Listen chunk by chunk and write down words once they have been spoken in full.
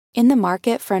In the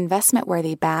market for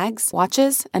investment-worthy bags,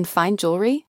 watches, and fine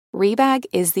jewelry, Rebag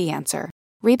is the answer.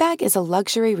 Rebag is a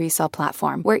luxury resale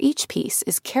platform where each piece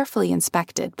is carefully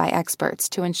inspected by experts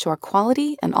to ensure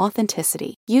quality and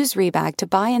authenticity. Use Rebag to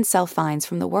buy and sell finds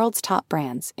from the world's top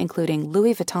brands, including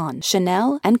Louis Vuitton,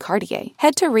 Chanel, and Cartier.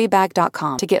 Head to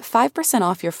Rebag.com to get 5%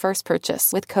 off your first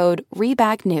purchase with code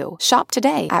REBAGNEW. Shop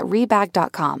today at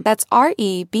Rebag.com. That's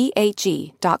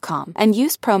REBAG.com. And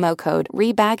use promo code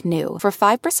REBAGNEW for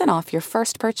 5% off your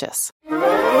first purchase.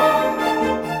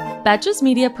 Betches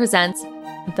Media presents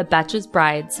the Betches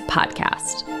Brides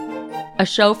podcast, a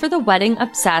show for the wedding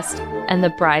obsessed and the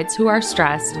brides who are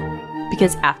stressed,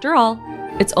 because after all,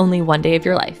 it's only one day of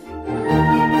your life.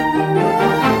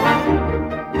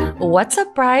 What's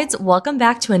up, brides? Welcome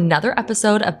back to another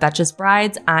episode of Betches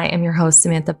Brides. I am your host,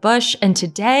 Samantha Bush, and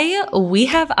today we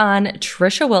have on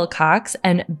Trisha Wilcox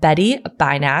and Betty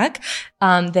Bynack.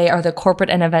 They are the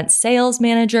corporate and event sales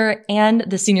manager and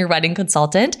the senior wedding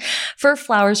consultant for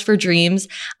Flowers for Dreams.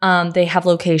 They have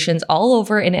locations all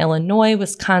over in Illinois,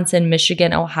 Wisconsin,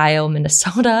 Michigan, Ohio,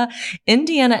 Minnesota,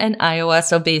 Indiana, and Iowa.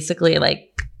 So basically,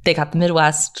 they got the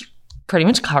Midwest pretty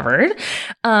much covered.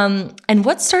 And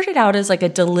what started out as like a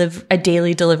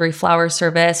daily delivery flower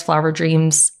service, Flower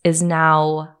Dreams, is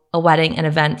now a wedding and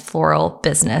event floral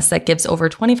business that gives over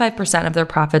 25% of their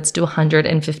profits to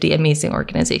 150 amazing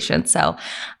organizations. So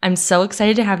I'm so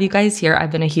excited to have you guys here.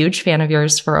 I've been a huge fan of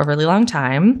yours for a really long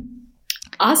time.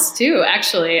 Us too,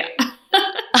 actually.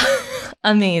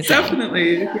 Amazing.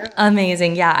 Definitely. Yeah.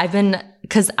 Amazing. Yeah,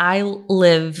 because I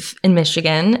live in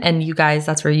Michigan and you guys,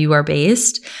 that's where you are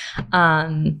based.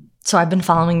 So I've been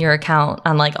following your account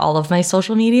on like all of my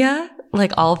social media,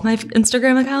 like all of my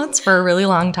Instagram accounts for a really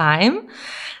long time.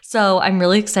 So I'm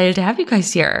really excited to have you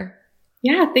guys here.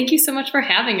 Yeah, thank you so much for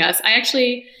having us.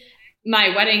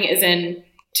 My wedding is in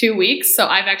 2 weeks, so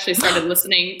I've actually started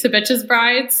listening to Betches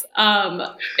Brides.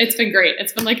 It's been great.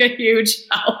 It's been like a huge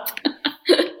help.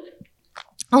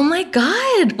 Oh my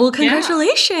God. Well,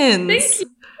 congratulations. Yeah. Thank you.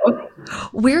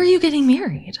 Where are you getting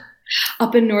married?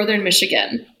 Up in northern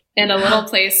Michigan, in a little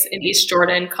place in East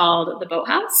Jordan called the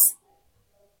Boathouse.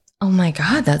 Oh my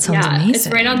God, that sounds amazing. It's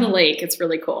right on the lake. It's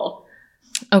really cool.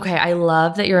 Okay, I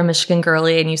love that you're a Michigan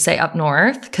girly and you say up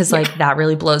north, because that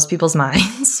really blows people's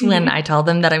minds when I tell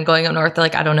them that I'm going up north. They're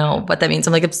like, I don't know what that means.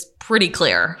 I'm like, it's pretty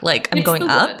clear. Like I'm going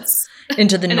up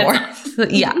into the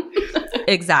north. Yeah,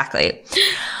 exactly.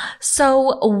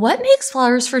 So what makes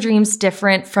Flowers for Dreams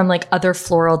different from like other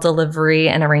floral delivery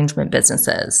and arrangement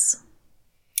businesses?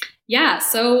 Yeah,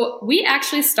 so we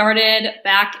actually started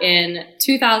back in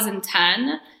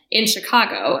 2010 in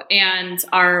Chicago, and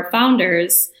our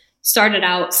founders started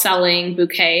out selling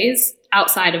bouquets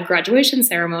outside of graduation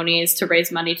ceremonies to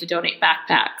raise money to donate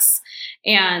backpacks.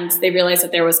 And they realized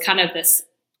that there was kind of this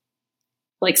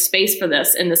like space for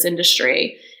this in this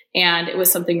industry. And it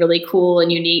was something really cool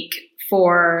and unique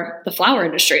for the flower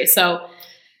industry. So,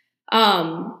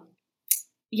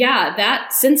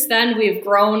 since then we've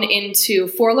grown into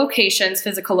 4 locations,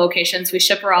 physical locations. We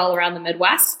ship her all around the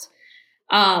Midwest.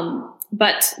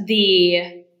 But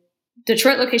the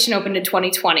Detroit location opened in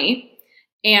 2020.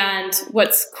 And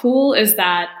what's cool is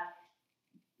that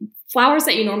flowers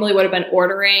that you normally would have been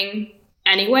ordering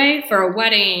anyway for a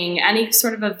wedding, any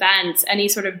sort of event, any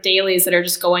sort of dailies that are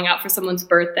just going out for someone's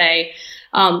birthday,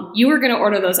 you were going to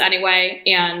order those anyway.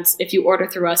 And if you order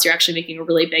through us, you're actually making a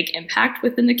really big impact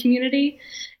within the community.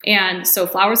 And so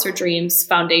Flowers for Dreams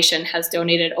Foundation has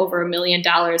donated over $1 million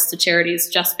to charities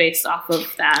just based off of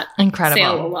that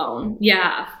sale alone.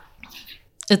 Yeah.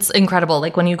 It's incredible.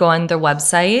 Like when you go on their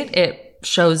website, it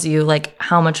shows you like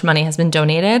how much money has been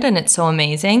donated, and it's so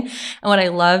amazing. And what I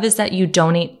love is that you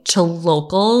donate to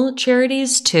local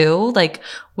charities too, like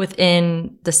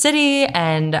within the city.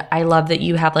 And I love that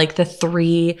you have like the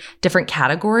 3 different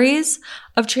categories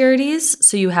of charities.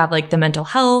 So you have like the mental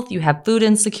health, you have food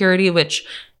insecurity, which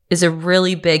is a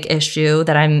really big issue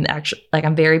that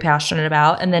I'm very passionate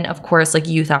about. And then of course, like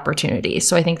youth opportunity.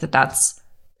 So I think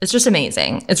it's just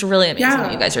amazing. It's really amazing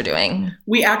what you guys are doing.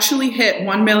 We actually hit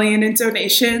 1 million in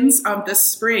donations this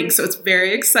spring. So it's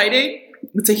very exciting.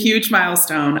 It's a huge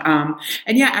milestone.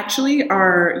 Actually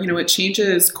it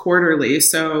changes quarterly.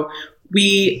 So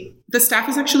the staff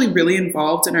is actually really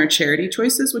involved in our charity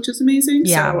choices, which is amazing.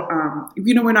 Yeah. So,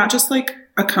 we're not just like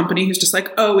a company who's just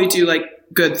like, oh, we do like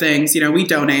good things, we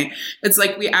donate. It's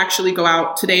like we actually go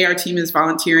out. Today, our team is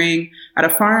volunteering at a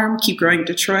farm, Keep Growing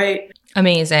Detroit.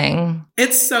 Amazing.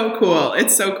 It's so cool.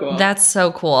 It's so cool. That's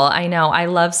so cool. I know. I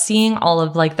love seeing all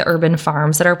of like the urban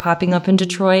farms that are popping up in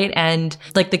Detroit and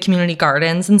like the community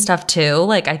gardens and stuff too.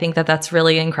 Like I think that that's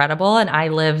really incredible. And I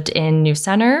lived in New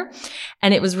Center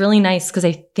and it was really nice because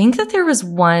I think that there was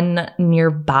one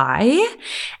nearby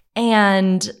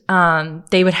and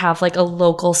they would have like a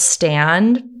local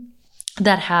stand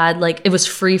that had like, it was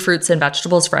free fruits and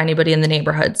vegetables for anybody in the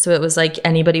neighborhood. So it was like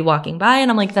anybody walking by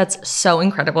and I'm like, that's so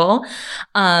incredible.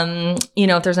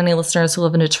 If there's any listeners who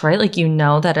live in Detroit, like,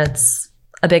 that it's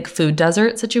a big food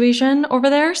desert situation over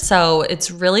there. So it's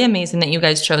really amazing that you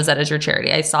guys chose that as your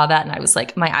charity. I saw that and I was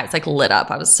like, my eyes like lit up.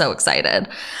 I was so excited.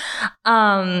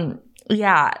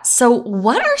 Yeah. So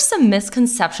what are some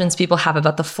misconceptions people have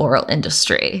about the floral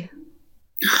industry?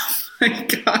 Oh my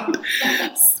God.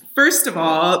 First of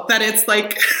all, that it's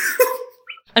like...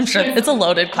 I'm sure it's a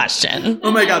loaded question. Oh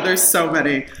my God, there's so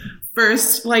many.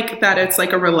 First, like that it's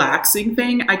like a relaxing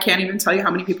thing. I can't even tell you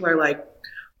how many people are like,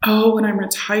 oh, when I'm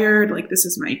retired, like this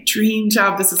is my dream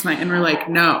job. And we're like,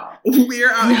 no,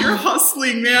 we're out here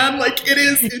hustling, man. Like it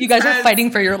is intense. You guys are fighting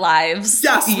for your lives.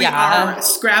 Yes, we are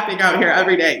scrapping out here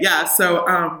every day. Yeah.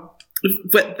 So,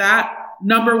 but that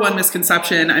number one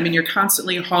misconception, I mean, you're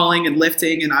constantly hauling and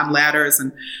lifting and on ladders.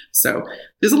 And so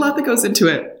there's a lot that goes into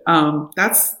it.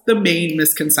 That's the main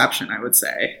misconception, I would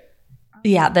say.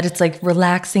 Yeah, that it's like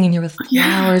relaxing and you're with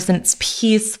flowers and it's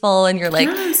peaceful and you're like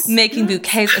making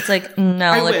bouquets. It's like,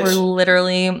 no, like we're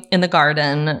literally in the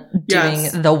garden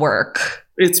doing the work.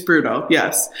 It's brutal.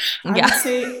 Yes. I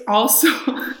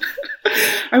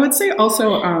would say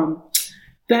also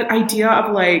that idea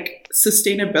of like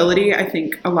sustainability. I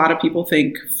think a lot of people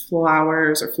think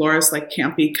flowers or florists like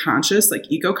can't be conscious, like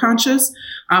eco-conscious.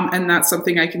 And that's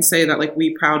something I can say that like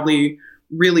we proudly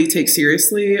really take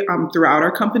seriously throughout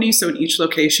our company. So in each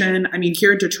location, I mean,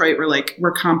 here in Detroit,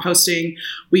 we're composting,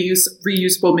 we use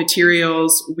reusable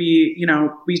materials. We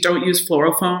don't use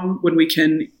floral foam when we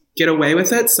can get away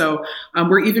with it. So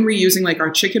we're even reusing like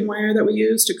our chicken wire that we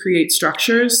use to create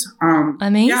structures.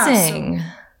 Amazing. Yeah, so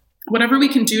whatever we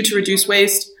can do to reduce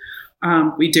waste,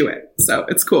 we do it. So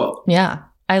it's cool. Yeah.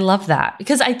 I love that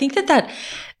because I think that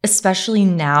especially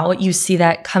now you see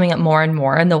that coming up more and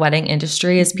more in the wedding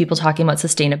industry is people talking about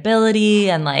sustainability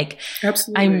and like,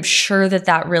 absolutely. I'm sure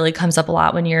that really comes up a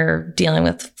lot when you're dealing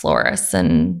with florists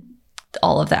and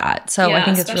all of that. So I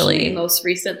think it's really most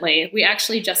recently, we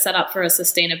actually just set up for a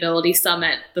sustainability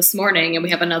summit this morning and we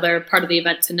have another part of the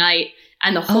event tonight.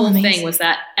 And the whole thing was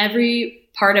that every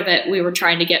part of it, we were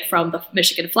trying to get from the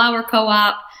Michigan Flower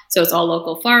Co-op. So it's all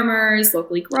local farmers,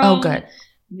 locally grown. Oh, good.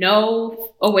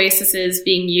 No oases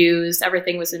being used.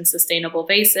 Everything was in sustainable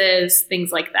vases,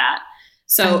 things like that.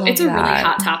 So it's a really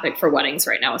hot topic for weddings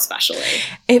right now, especially.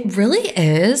 It really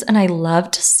is. And I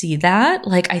love to see that.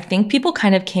 Like, I think people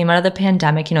kind of came out of the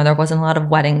pandemic. There wasn't a lot of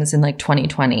weddings in like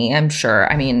 2020, I'm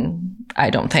sure. I mean, I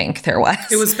don't think there was.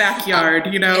 It was backyard,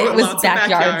 It was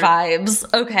backyard vibes.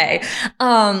 Okay.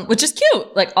 Which is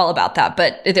cute, like all about that.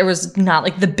 But there was not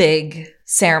like the big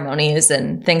ceremonies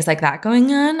and things like that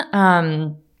going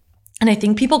on. And I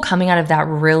think people coming out of that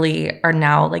really are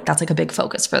now like, that's like a big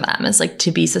focus for them is like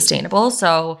to be sustainable.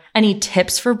 So any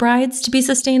tips for brides to be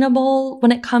sustainable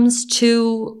when it comes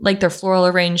to like their floral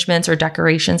arrangements or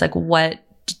decorations? Like what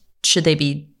should they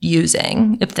be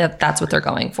using if that's what they're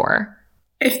going for?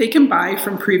 If they can buy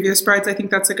from previous brides, I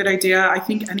think that's a good idea. I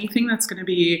think anything that's going to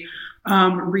be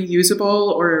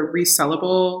reusable or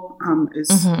resellable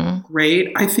is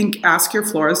great. I think ask your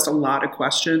florist a lot of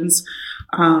questions.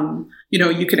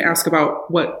 You can ask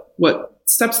about what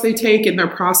steps they take in their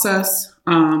process.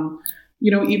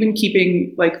 Even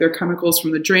keeping like their chemicals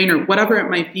from the drain or whatever it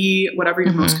might be, whatever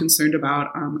you're most concerned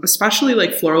about. Especially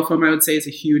like floral foam, I would say is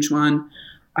a huge one.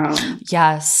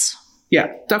 Yes. Yeah,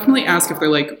 definitely ask if they're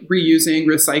like reusing,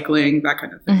 recycling, that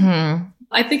kind of thing.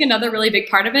 I think another really big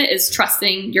part of it is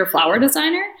trusting your flower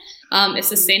designer. If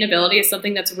sustainability is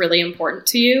something that's really important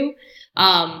to you,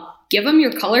 give them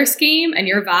your color scheme and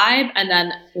your vibe and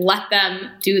then let them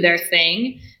do their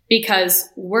thing because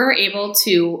we're able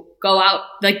to go out,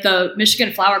 like the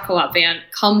Michigan Flower Co-op van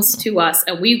comes to us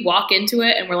and we walk into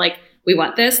it and we're like, we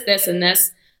want this, this, and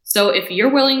this. So if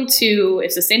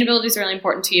sustainability is really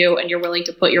important to you and you're willing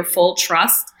to put your full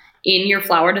trust in your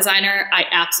flower designer, I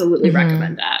absolutely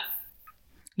recommend that.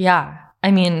 Yeah.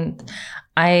 I mean,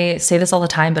 I say this all the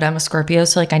time, but I'm a Scorpio,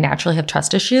 so like I naturally have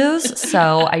trust issues.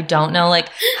 So I don't know like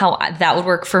how that would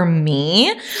work for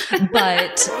me,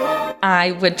 but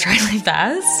I would try my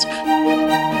best.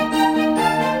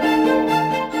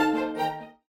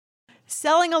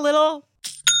 Selling a little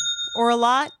or a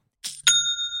lot?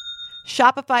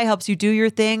 Shopify helps you do your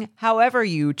thing however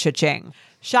you cha-ching.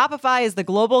 Shopify is the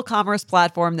global commerce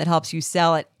platform that helps you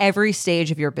sell at every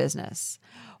stage of your business.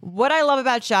 What I love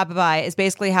about Shopify is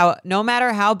basically how no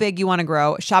matter how big you want to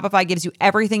grow, Shopify gives you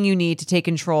everything you need to take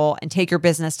control and take your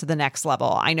business to the next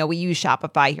level. I know we use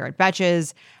Shopify here at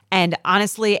Betches, and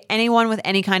honestly, anyone with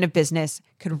any kind of business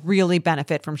could really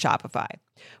benefit from Shopify.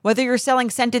 Whether you're selling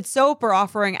scented soap or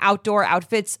offering outdoor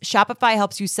outfits, Shopify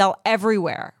helps you sell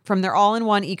everywhere, from their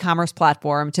all-in-one e-commerce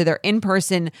platform to their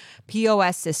in-person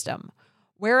POS system.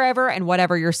 Wherever and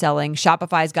whatever you're selling,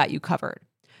 Shopify's got you covered.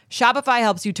 Shopify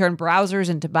helps you turn browsers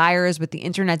into buyers with the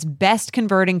internet's best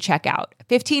converting checkout,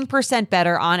 15%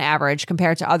 better on average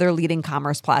compared to other leading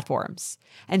commerce platforms.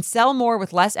 And sell more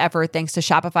with less effort thanks to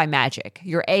Shopify Magic,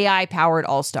 your AI-powered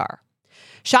all-star.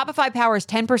 Shopify powers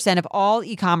 10% of all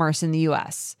e-commerce in the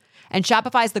U.S., and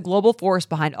Shopify is the global force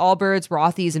behind Allbirds,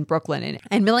 Rothy's, and Brooklinen,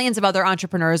 and millions of other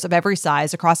entrepreneurs of every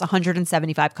size across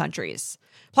 175 countries.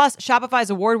 Plus, Shopify's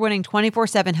award-winning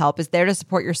 24/7 help is there to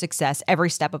support your success every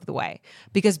step of the way,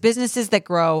 because businesses that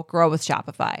grow, grow with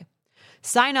Shopify.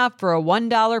 Sign up for a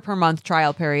 $1 per month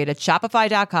trial period at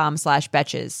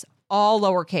shopify.com/betches, all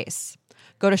lowercase.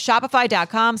 Go to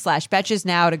shopify.com/betches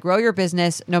now to grow your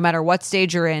business no matter what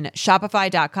stage you're in.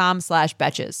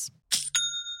 Shopify.com/betches.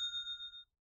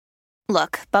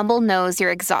 Look, Bumble knows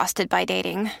you're exhausted by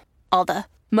dating. All the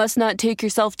must not take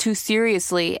yourself too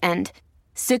seriously and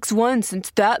 6'1"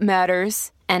 since that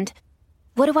matters. And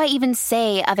what do I even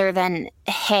say other than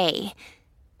hey?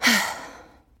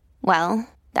 Well,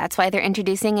 that's why they're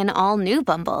introducing an all-new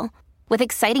Bumble with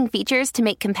exciting features to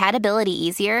make compatibility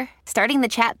easier, starting the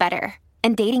chat better,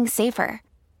 and dating safer.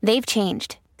 They've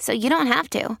changed, so you don't have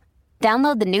to.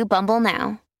 Download the new Bumble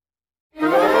now.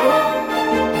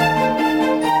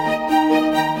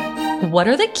 What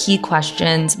are the key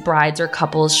questions brides or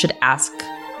couples should ask,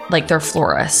 like their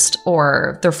florist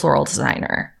or their floral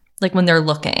designer, like when they're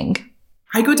looking?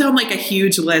 I go down like a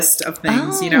huge list of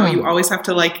things. You know, you always have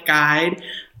to like guide.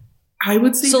 I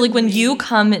would say. So like when you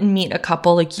come and meet a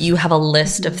couple, like you have a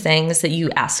list of things that you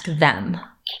ask them.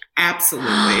 Absolutely.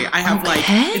 I have like,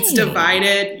 it's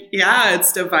divided. Yeah,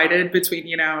 it's divided between,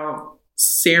 you know,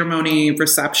 ceremony,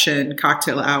 reception,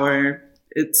 cocktail hour.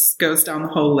 It goes down the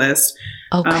whole list.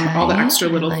 All the extra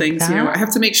little things, you know, I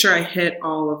have to make sure I hit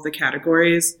all of the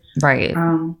categories. Right.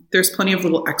 There's plenty of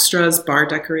little extras, bar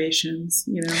decorations,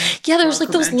 you know. Yeah, there's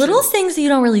like those little things that you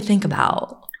don't really think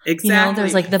about. Exactly. You know,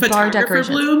 there's like the bar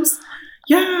decorations. Blooms.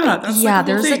 Yeah. That's yeah, like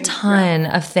there's a ton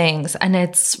of things. And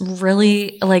it's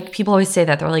really like people always say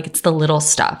that. They're like, it's the little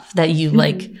stuff that you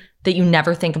like that you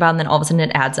never think about. And then all of a sudden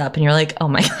it adds up and you're like, oh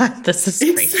my God, this is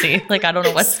crazy. Like, I don't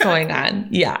know what's going on.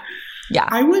 Yeah. Yeah.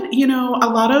 I would, you know, a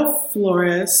lot of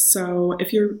florists. So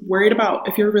if you're worried about,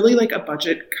 if you're really like a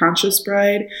budget conscious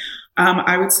bride,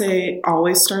 I would say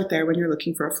always start there when you're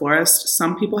looking for a florist.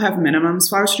 Some people have minimums.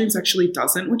 Flower Streams actually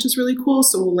doesn't, which is really cool.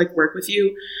 So we'll like work with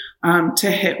you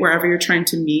to hit wherever you're trying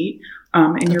to meet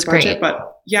in your budget. Great.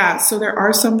 But yeah, so there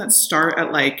are some that start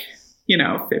at like, you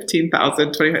know,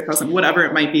 15,000, 25,000, whatever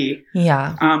it might be.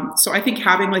 Yeah. So I think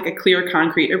having like a clear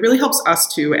concrete, it really helps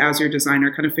us too, as your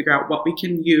designer, kind of figure out what we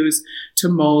can use to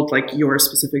mold like your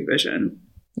specific vision.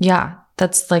 Yeah.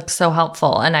 That's like so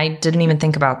helpful. And I didn't even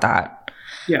think about that.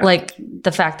 Yeah. Like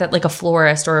the fact that like a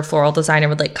florist or a floral designer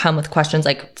would like come with questions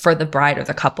like for the bride or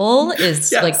the couple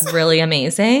is like really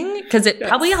amazing, because it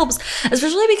probably helps,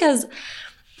 especially because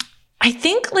I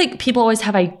think like people always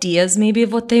have ideas maybe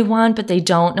of what they want, but they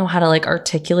don't know how to like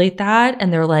articulate that.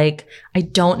 And they're like, I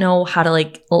don't know how to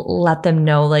like let them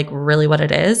know like really what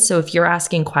it is. So if you're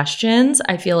asking questions,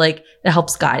 I feel like it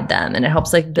helps guide them and it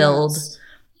helps like build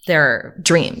their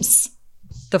dreams.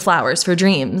 The flowers for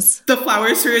dreams. The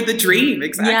flowers for the dream,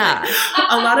 exactly. Yeah.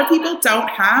 A lot of people don't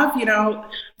have, you know,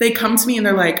 they come to me and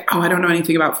they're like, oh, I don't know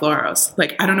anything about florals.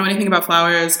 Like, I don't know anything about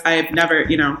flowers. I've never,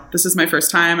 you know, this is my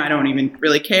first time. I don't even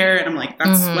really care. And I'm like,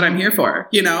 that's what I'm here for.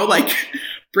 You know, like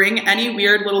bring any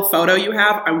weird little photo you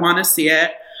have. I want to see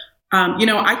it. You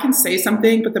know, I can say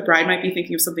something, but the bride might be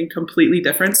thinking of something completely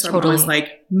different. So I'm always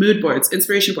like mood boards,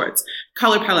 inspiration boards,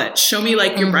 color palette. Show me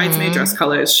like your bridesmaid dress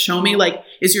colors. Show me like,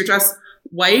 is your dress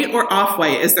white or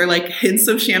off-white? Is there like hints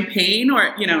of champagne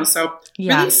or, you know, so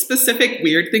really specific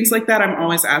weird things like that. I'm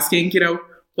always asking, you know,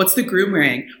 what's the groom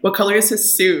wearing? What color is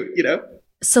his suit? You know?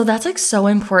 So that's like so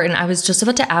important. I was just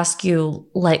about to ask you,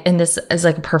 like, and this is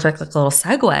like a perfect like little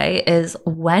segue, is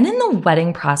when in the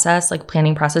wedding process, like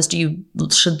planning process,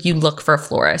 should you look for a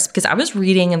florist? Because I was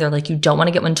reading and they're like, you don't want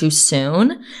to get one too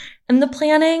soon in the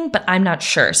planning, but I'm not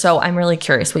sure. So I'm really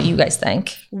curious what you guys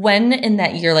think. When in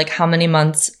that year, like how many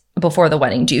months before the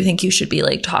wedding do you think you should be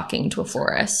like talking to a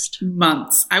florist?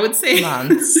 Months. I would say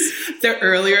months. The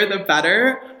earlier, the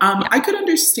better. I could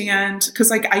understand because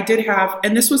like I did have,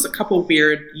 and this was a couple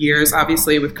weird years,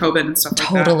 obviously with COVID and stuff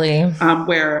like that.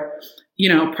 Where, you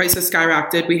know, prices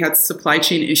skyrocketed. We had supply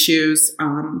chain issues,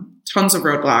 tons of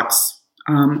roadblocks.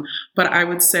 But I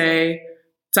would say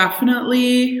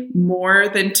definitely more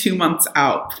than 2 months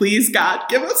out. Please, God,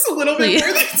 give us a little bit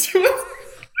more than 2 months.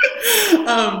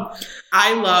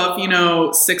 I love, you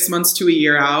know, 6 months to a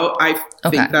year out. I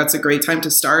think that's a great time to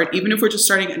start. Even if we're just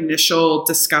starting initial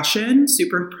discussion,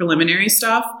 super preliminary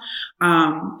stuff,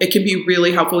 it can be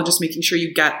really helpful in just making sure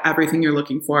you get everything you're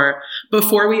looking for.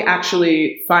 Before we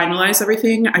actually finalize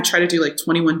everything, I try to do like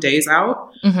 21 days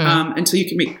out until you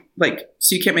can make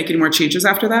so you can't make any more changes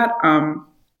after that.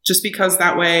 Just because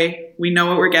that way we know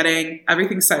what we're getting,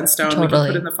 everything's set in stone. We can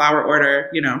put in the flower order,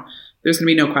 you know, there's going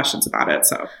to be no questions about it.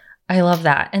 So I love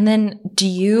that. And then do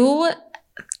you,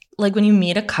 like when you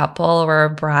meet a couple or a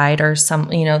bride or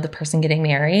some, you know, the person getting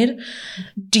married,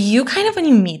 do you kind of, when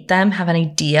you meet them, have an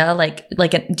idea,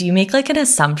 do you make like an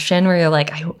assumption where you're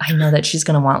like, I know that she's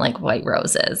going to want like white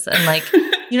roses and like, you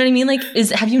know what I mean? Like,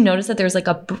 have you noticed that there's like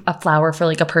a flower for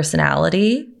like a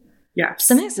personality? Yeah. Does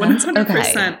that make sense?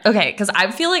 100%. Okay. Cause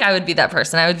I feel like I would be that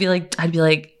person. I'd be like,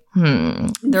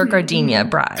 they're a gardenia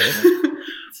bride.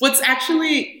 What's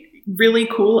actually really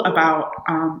cool about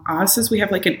us is we have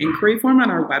like an inquiry form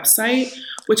on our website,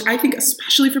 which I think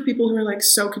especially for people who are like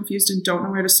so confused and don't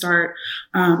know where to start,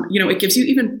 you know, it gives you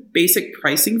even basic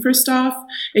pricing for stuff.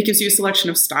 It gives you a selection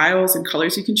of styles and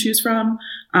colors you can choose from.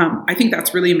 I think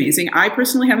that's really amazing. I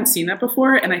personally haven't seen that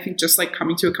before. And I think just like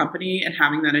coming to a company and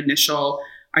having that initial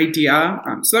idea.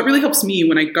 So that really helps me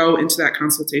when I go into that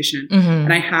consultation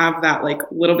and I have that like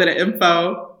little bit of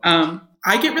info.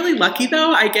 I get really lucky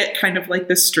though. I get kind of like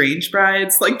the strange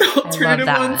brides, like the alternative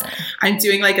ones. I'm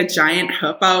doing like a giant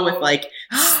chuppah with like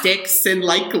sticks and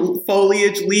like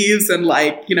foliage leaves and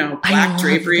like, you know, black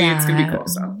drapery. It's going to be cool.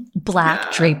 So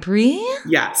black drapery?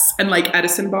 Yes. And like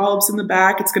Edison bulbs in the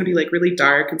back. It's going to be like really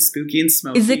dark and spooky and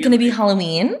smoky. Is it going to be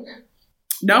Halloween?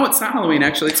 No, it's not Halloween,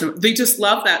 actually. They just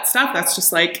love that stuff. That's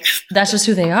just like... That's just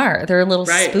who they are. They're a little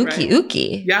spooky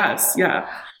ooky. Yes,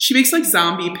 yeah. She makes like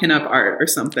zombie pinup art or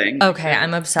something. Okay,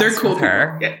 I'm obsessed with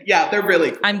her. Yeah, they're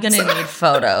really cool. I'm going to need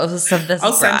photos of this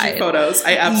I'll send you photos.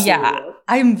 I absolutely will.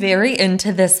 I'm very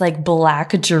into this like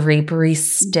black drapery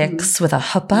sticks with a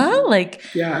chuppah. Like,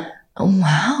 oh,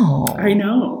 wow. I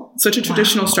know. Such a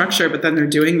traditional structure, but then they're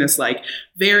doing this like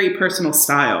very personal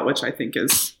style, which I think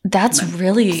is... That's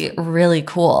really, really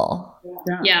cool.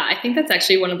 Yeah, I think that's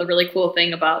actually one of the really cool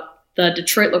thing about the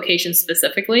Detroit location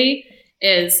specifically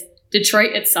is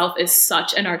Detroit itself is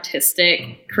such an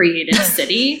artistic, creative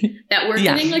city that we're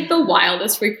getting like the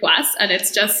wildest requests. And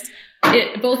it's just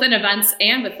both in events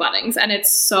and with weddings. And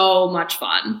it's so much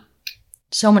fun.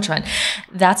 So much fun.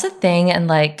 That's a thing. And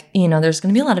like, you know, there's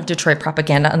going to be a lot of Detroit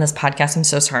propaganda on this podcast. I'm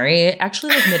so sorry.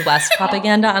 Actually, like Midwest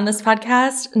propaganda on this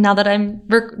podcast now that I'm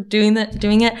doing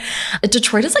it.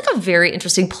 Detroit is like a very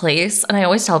interesting place. And I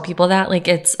always tell people that like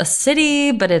it's a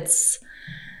city, but it's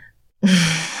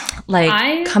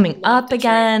like coming up Detroit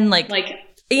again. Like,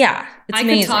 yeah, it's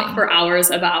amazing. Could talk for hours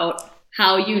about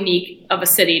how unique of a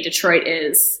city Detroit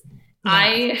is. Yeah.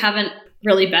 I haven't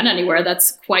really been anywhere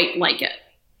that's quite like it.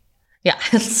 Yeah,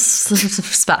 it's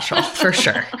special for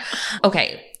sure.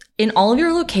 Okay. In all of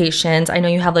your locations, I know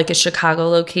you have like a Chicago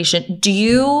location. Do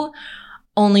you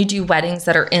only do weddings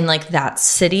that are in like that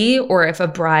city? Or if a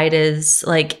bride is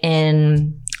like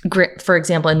in, for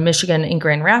example, in Michigan, in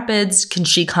Grand Rapids, can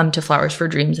she come to Flowers for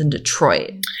Dreams in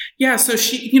Detroit? Yeah. So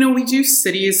we do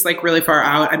cities like really far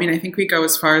out. I mean, I think we go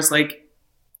as far as like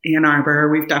Ann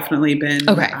Arbor. We've definitely been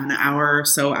an hour or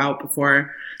so out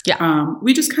before. Yeah.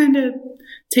 We just kind of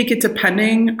take it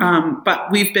depending, but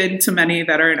we've been to many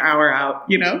that are an hour out,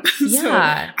 you know?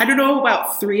 Yeah. So I don't know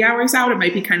about 3 hours out. It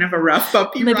might be kind of a rough,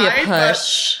 bumpy maybe ride. Maybe a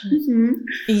push.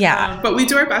 Yeah. But we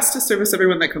do our best to service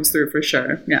everyone that comes through for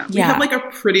sure. Yeah. We have like a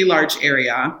pretty large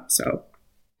area, so.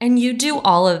 And you do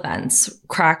all events,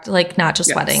 correct? Like not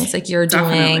just weddings. Like you're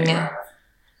doing,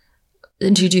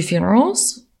 do you do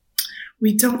funerals?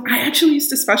 We don't. I actually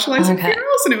used to specialize in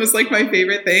funerals, and it was like my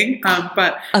favorite thing.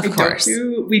 But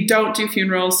we don't do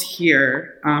funerals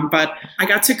here. But I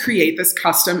got to create this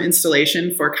custom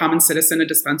installation for Common Citizen, a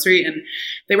dispensary, and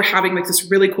they were having like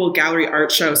this really cool gallery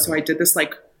art show. So I did this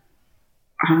like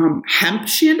hemp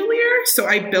chandelier. So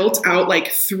I built out like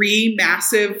 3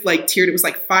 massive like tiered. It was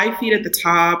like 5 feet at the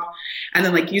top, and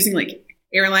then like using like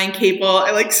airline cable.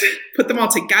 I like put them all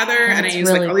together and I used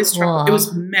really like all these cool. It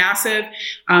was massive.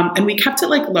 And we kept it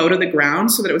like low to the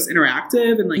ground so that it was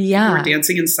interactive and like we were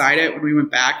dancing inside it when we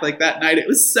went back like that night. It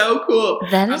was so cool.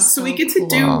 That is so we get to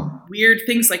do weird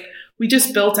things. Like we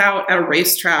just built out at a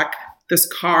racetrack this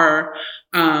car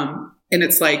and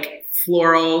it's like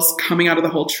florals coming out of the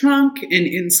whole trunk and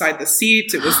inside the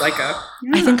seats. It was like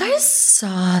I think I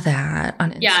saw that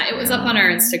on Instagram. Yeah, it was up on our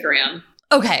Instagram.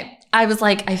 Okay. I was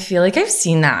like, I feel like I've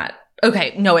seen that.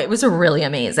 Okay. No, it was really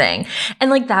amazing. And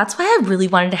like, that's why I really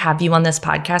wanted to have you on this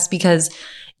podcast, because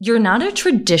you're not a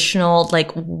traditional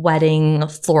like wedding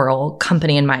floral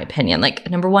company, in my opinion. Like,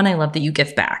 number one, I love that you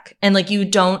give back. And like,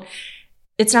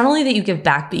 it's not only that you give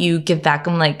back, but you give back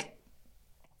in like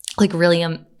really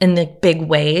in the big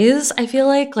ways. I feel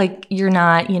like you're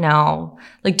not,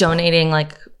 like donating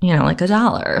like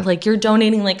 $1. Like you're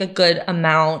donating like a good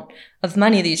amount of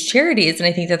money to these charities. And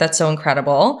I think that that's so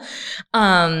incredible.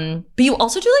 But you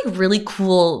also do like really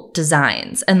cool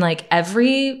designs. And like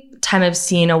every time I've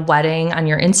seen a wedding on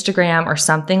your Instagram or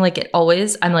something, like it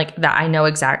always, I'm like, that I know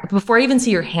exactly, before I even see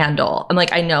your handle, I'm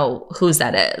like, I know whose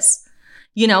that is,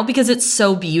 because it's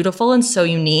so beautiful and so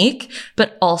unique,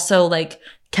 but also like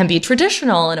can be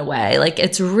traditional in a way. Like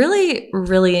it's really,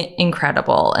 really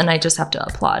incredible. And I just have to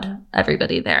applaud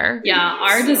everybody there. Yeah.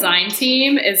 Our design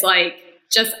team is like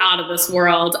just out of this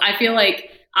world. I feel like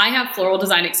I have floral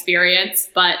design experience,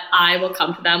 but I will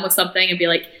come to them with something and be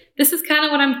like, this is kind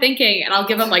of what I'm thinking. And I'll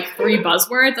give them like 3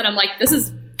 buzzwords. And I'm like, this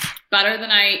is better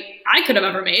than I could have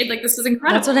ever made. Like, this is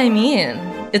incredible. That's what I mean.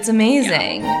 It's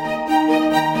amazing.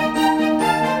 Yeah.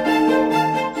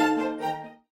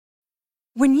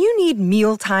 When you need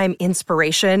mealtime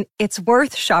inspiration, it's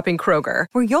worth shopping Kroger,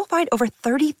 where you'll find over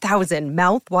 30,000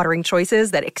 mouth-watering choices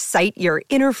that excite your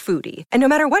inner foodie. And no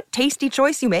matter what tasty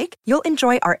choice you make, you'll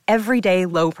enjoy our everyday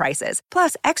low prices,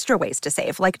 plus extra ways to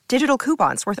save, like digital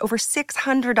coupons worth over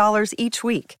 $600 each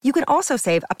week. You can also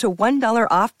save up to $1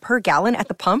 off per gallon at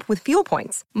the pump with fuel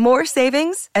points. More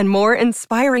savings and more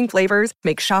inspiring flavors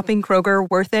make shopping Kroger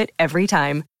worth it every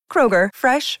time. Kroger,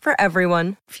 fresh for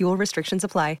everyone. Fuel restrictions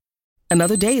apply.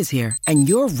 Another day is here, and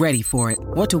you're ready for it.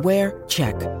 What to wear?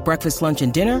 Check. Breakfast, lunch,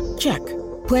 and dinner? Check.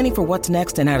 Planning for what's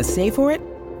next and how to save for it?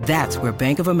 That's where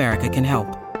Bank of America can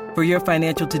help. For your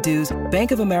financial to-dos,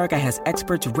 Bank of America has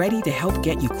experts ready to help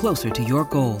get you closer to your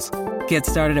goals. Get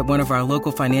started at one of our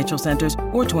local financial centers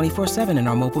or 24/7 in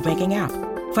our mobile banking app.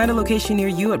 Find a location near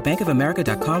you at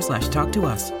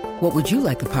bankofamerica.com/talktous. What would you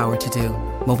like the power to do?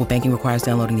 Mobile banking requires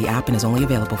downloading the app and is only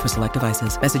available for select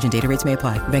devices. Message and data rates may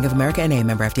apply. Bank of America NA,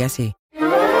 member FDIC.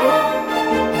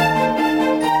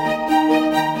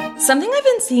 Something I've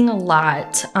been seeing a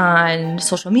lot on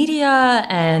social media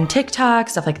and TikTok,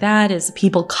 stuff like that, is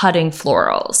people cutting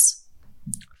florals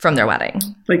from their wedding.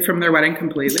 Like from their wedding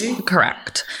completely?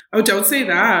 Correct. Oh, don't say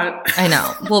that. I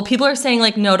know. Well, people are saying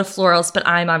like no to florals, but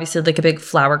I'm obviously like a big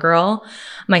flower girl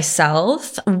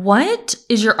myself. What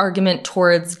is your argument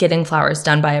towards getting flowers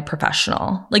done by a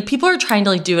professional? Like people are trying to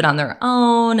like do it on their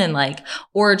own and like,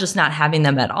 or just not having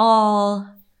them at all.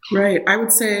 Right. I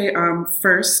would say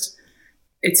first,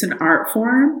 it's an art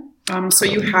form. So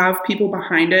you have people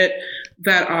behind it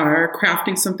that are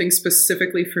crafting something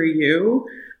specifically for you.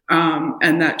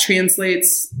 And that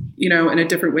translates, in a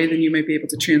different way than you might be able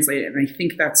to translate it. And I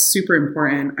think that's super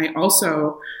important. I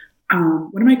also,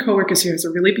 one of my coworkers here has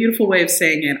a really beautiful way of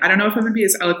saying it. I don't know if I'm going to be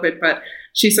as eloquent, but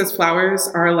she says flowers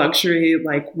are a luxury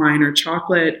like wine or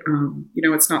chocolate.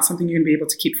 It's not something you're going to be able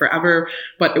to keep forever,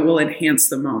 but it will enhance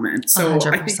the moment. So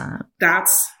 100%. I think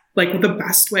that's like the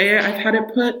best way I've had it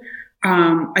put.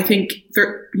 I think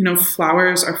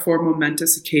flowers are for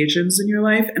momentous occasions in your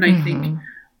life. And I think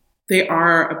they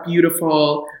are a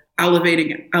beautiful,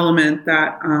 elevating element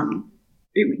that,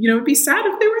 it'd be sad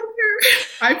if they weren't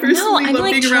there. I personally love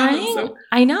being around them. So.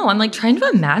 I know. I'm like trying to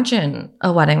imagine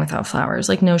a wedding without flowers.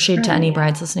 Like no shade to any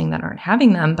brides listening that aren't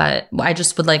having them, but I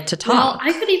just would like to talk. Well,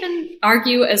 I could even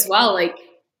argue as well, like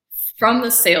from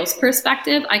the sales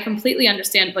perspective, I completely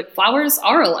understand like flowers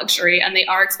are a luxury and they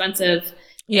are expensive.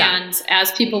 Yeah. And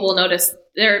as people will notice,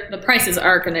 the prices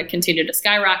are going to continue to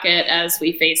skyrocket as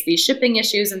we face these shipping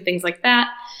issues and things like that.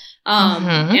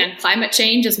 And climate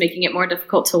change is making it more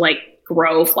difficult to like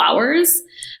grow flowers.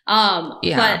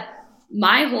 But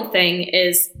my whole thing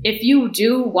is if you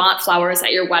do want flowers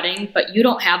at your wedding, but you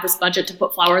don't have this budget to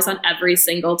put flowers on every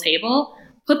single table,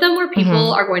 put them where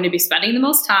people are going to be spending the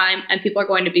most time and people are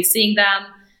going to be seeing them.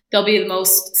 They'll be the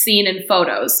most seen in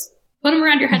photos. Put them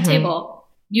around your head table.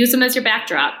 Use them as your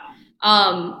backdrop.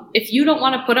 If you don't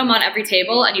want to put them on every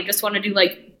table and you just want to do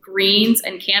like greens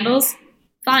and candles,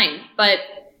 fine. But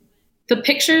the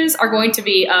pictures are going to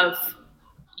be of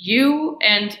you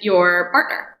and your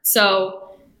partner.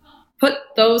 So put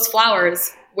those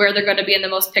flowers where they're going to be in the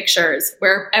most pictures,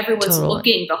 where everyone's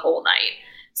looking the whole night.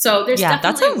 So there's definitely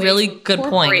that's a really good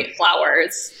point.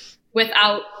 Flowers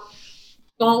without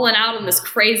balling out on this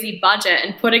crazy budget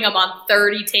and putting them on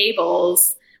 30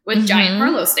 tables with giant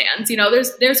Carlo stands. You know,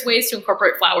 there's ways to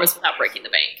incorporate flowers without breaking the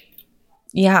bank.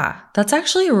 Yeah, that's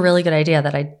actually a really good idea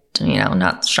that I,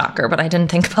 not shocker, but I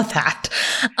didn't think about that.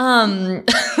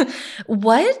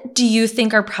 What do you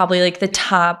think are probably like the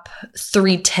top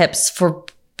 3 tips for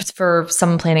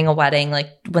someone planning a wedding, like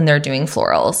when they're doing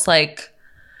florals? Like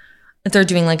if they're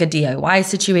doing like a DIY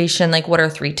situation, like what are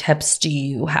 3 tips do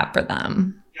you have for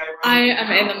them? I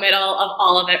am in the middle of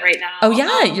all of it right now. Oh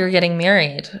yeah, you're getting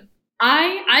married.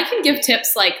 I can give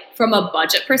tips like from a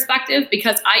budget perspective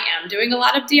because I am doing a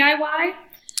lot of DIY.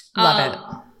 Love it.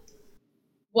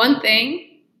 One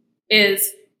thing is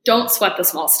don't sweat the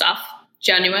small stuff.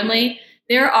 Genuinely.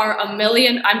 There are a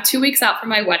million, I'm 2 weeks out from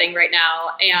my wedding right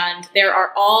now, and there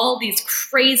are all these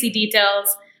crazy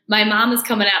details. My mom is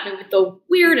coming at me with the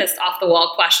weirdest off the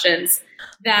wall questions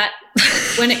that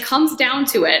when it comes down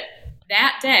to it,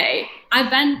 that day,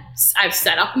 I've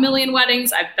set up a million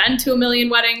weddings. I've been to a million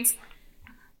weddings.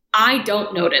 I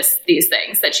don't notice these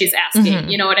things that she's asking.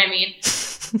 You know what I mean?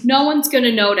 No one's going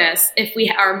to notice if we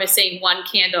are missing one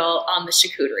candle on the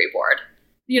charcuterie board.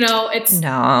 You know,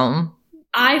 No.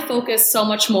 I focus so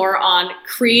much more on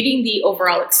creating the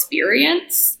overall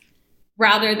experience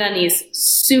rather than these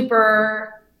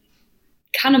super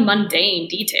kind of mundane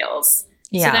details.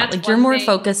 Yeah, So like you're more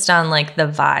focused on like the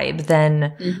vibe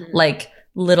than like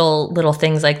little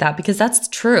things like that, because that's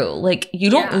true. Like you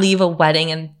don't leave a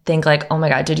wedding and think like, oh my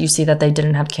God, did you see that they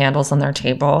didn't have candles on their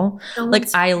table?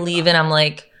 Like I leave and I'm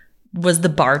like, was the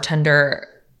bartender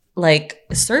like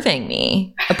serving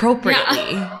me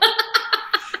appropriately?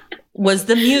 Was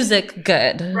the music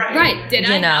good? Right. Did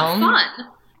I have fun?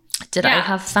 Did I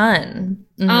have fun?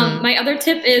 My other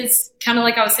tip is kind of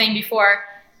like I was saying before,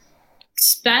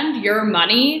 spend your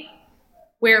money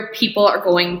where people are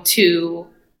going to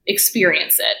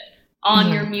experience it,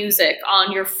 on your music,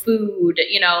 on your food,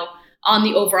 on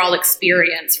the overall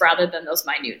experience rather than those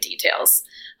minute details.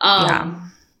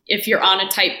 If you're on a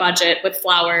tight budget with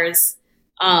flowers,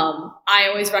 I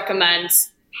always recommend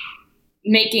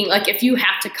making, like, if you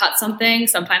have to cut something,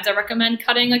 sometimes I recommend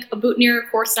cutting like a boutonniere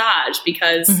or corsage,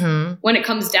 because when it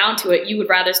comes down to it, you would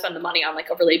rather spend the money on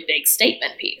like a really big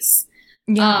statement piece.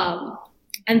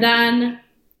 And then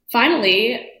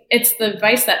finally, it's the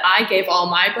advice that I gave all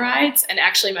my brides. And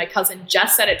actually my cousin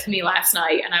just said it to me last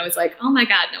night. And I was like, oh my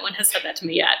God, no one has said that to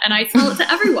me yet. And I tell it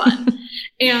to everyone.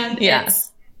 And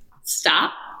it's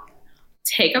stop,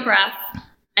 take a breath,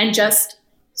 and just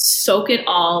soak it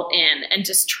all in, and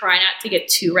just try not to get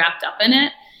too wrapped up in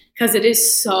it, because it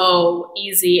is so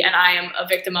easy. And I am a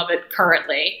victim of it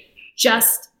currently,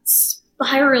 just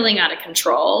spiraling out of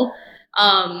control.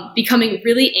 Becoming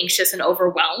really anxious and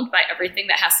overwhelmed by everything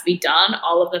that has to be done,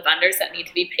 all of the vendors that need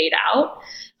to be paid out.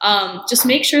 Just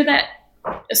make sure that,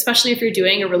 especially if you're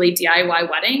doing a really DIY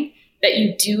wedding, that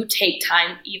you do take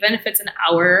time, even if it's an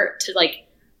hour, to like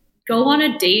go on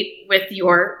a date with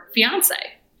your fiance.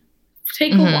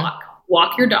 Take a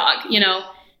walk your dog,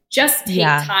 just take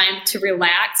time to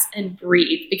relax and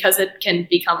breathe, because it can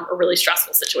become a really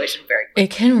stressful situation very quickly.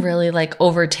 It can really like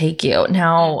overtake you.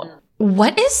 Now,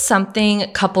 what is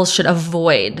something couples should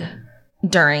avoid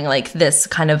during like this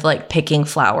kind of like picking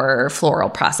flower or floral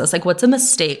process? Like what's a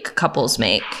mistake couples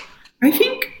make? I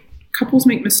think couples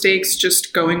make mistakes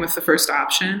just going with the first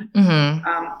option.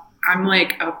 I'm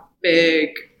like a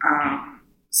big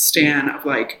stan of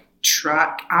like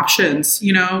try options,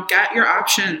 get your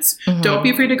options. Don't be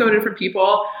afraid to go to different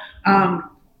people.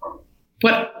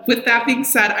 But with that being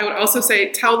said, I would also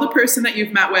say, tell the person that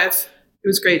you've met with, it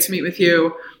was great to meet with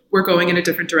you. We're going in a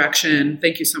different direction.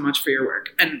 Thank you so much for your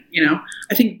work. And,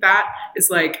 I think that is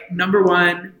like number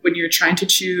one when you're trying to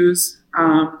choose.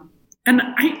 And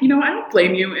I don't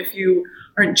blame you if you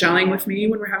aren't gelling with me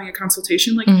when we're having a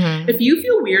consultation. Like if you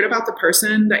feel weird about the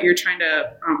person that you're trying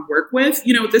to work with,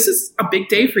 this is a big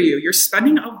day for you. You're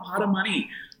spending a lot of money.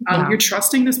 You're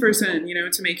trusting this person,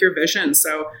 to make your vision.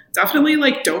 So definitely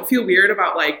like, don't feel weird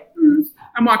about like,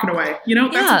 I'm walking away.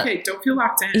 That's okay. Don't feel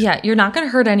locked in. Yeah, you're not going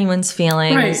to hurt anyone's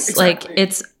feelings. Right, exactly. Like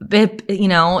it's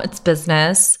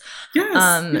business. Yes.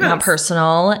 Not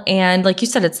personal. And like you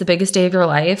said, it's the biggest day of your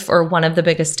life, or one of the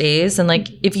biggest days. And like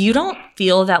if you don't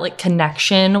feel that like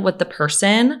connection with the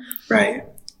person, right,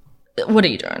 what are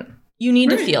you doing? You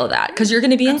need to feel that, because you're going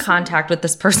to be in contact with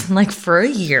this person like for a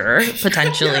year,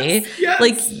 potentially. Yes.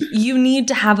 Like you need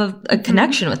to have a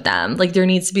connection with them. Like there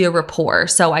needs to be a rapport.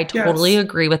 So I totally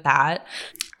agree with that.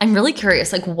 I'm really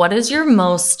curious, like, what is your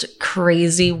most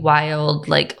crazy, wild,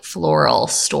 like, floral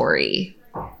story?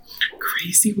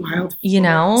 Crazy, wild, you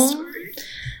know? story.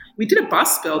 We did a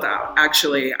bus build out,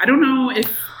 actually. I don't know if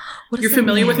you're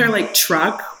familiar with our like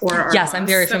truck or our Yes, I'm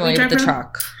very familiar with the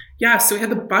truck. Yeah, so we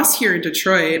had the bus here in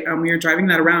Detroit. We were driving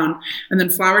that around. And then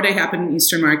Flower Day happened in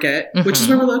Eastern Market, which is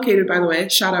where we're located, by the way.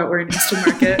 Shout out, we're in Eastern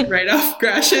Market, right off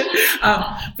Gratiot.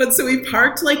 But so we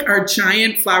parked like our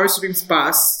giant Flowers to Dreams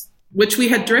bus, which we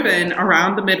had driven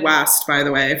around the Midwest, by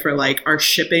the way, for like our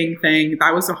shipping thing.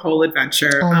 That was a whole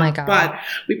adventure. Oh my God. But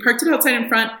we parked it outside in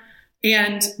front.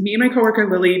 And me and my coworker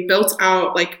Lily built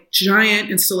out like giant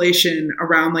installation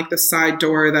around like the side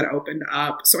door that opened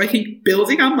up. So I think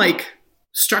building on like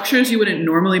structures you wouldn't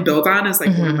normally build on is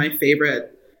like one of my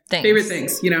favorite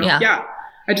things, you know? Yeah.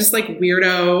 I just like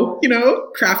weirdo, you know,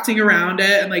 crafting around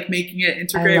it and like making it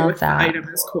integrate with the item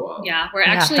is cool. Yeah. We're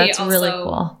actually that's also really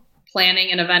cool.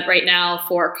 planning an event right now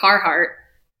for Carhartt.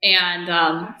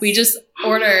 And we just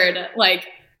ordered like,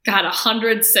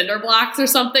 100 cinder blocks or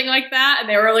something like that. And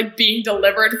they were like being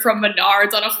delivered from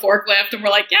Menards on a forklift. And we're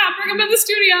like, yeah, bring them in the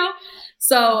studio.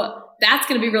 So that's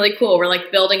going to be really cool. We're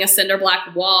like building a cinder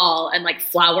block wall and like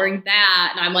flowering that.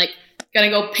 And I'm like going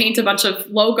to go paint a bunch of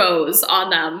logos on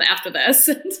them after this.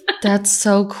 That's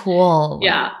so cool.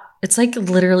 Yeah. It's like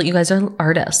literally you guys are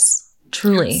artists.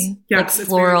 Truly. Yes, like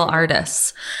floral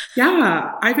artists.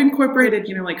 Yeah. I've incorporated,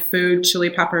 you know, like food, chili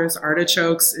peppers,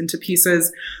 artichokes into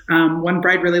pieces. One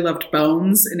bride really loved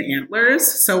bones and antlers.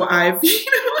 So I've, you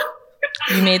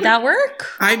know. You made that work?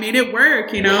 I made it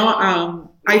work, you know.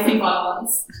 I think,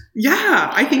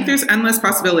 I think there's endless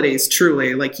possibilities,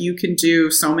 truly. Like you can do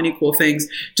so many cool things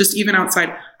just even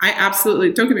outside. I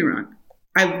absolutely, don't get me wrong.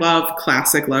 I love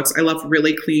classic looks. I love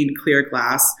really clean, clear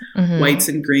glass, whites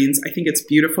and greens. I think it's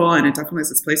beautiful and it definitely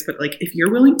has its place. But like, if you're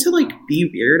willing to like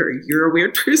be weird or you're a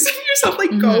weird person yourself,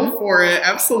 like go for it.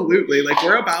 Absolutely. Like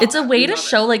we're about. It's a way to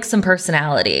show like some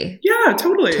personality. Yeah,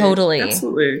 totally. Totally.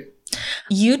 Absolutely.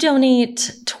 You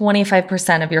donate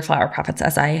 25% of your flower profits,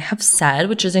 as I have said,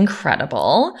 which is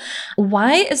incredible.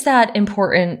 Why is that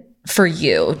important for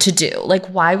you to do? Like,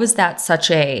 why was that such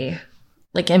a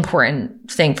like important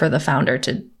thing for the founder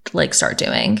to like start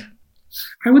doing?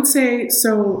 I would say,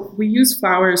 so we use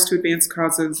flowers to advance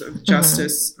causes of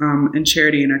justice and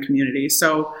charity in our community.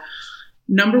 So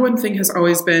number one thing has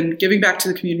always been giving back to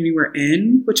the community we're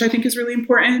in, which I think is really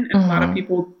important. And a lot of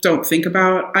people don't think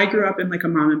about. I grew up in like a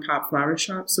mom and pop flower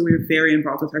shop. So we were very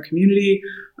involved with our community.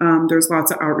 There's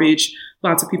lots of outreach,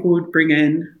 lots of people would bring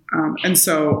in. And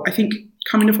so I think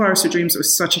coming to Flowers to Dreams, it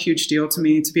was such a huge deal to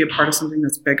me to be a part of something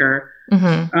that's bigger.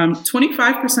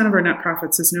 25% of our net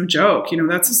profits is no joke. You know,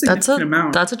 that's a significant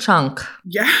amount. That's a chunk.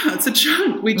 Yeah, it's a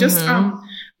chunk. We just,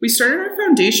 we started our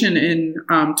foundation in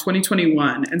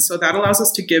 2021. And so that allows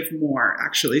us to give more,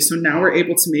 actually. So now we're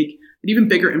able to make an even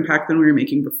bigger impact than we were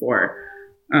making before.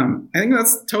 I think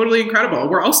that's totally incredible.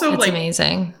 We're also It's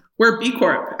amazing. We're B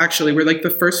Corp, actually. We're like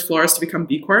the first florist to become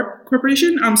B Corp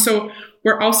corporation. So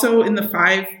we're also in the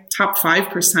top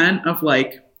 5% of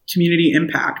like community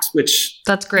impact, which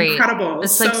that's great. Incredible.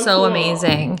 It's like so cool.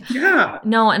 Amazing. Yeah.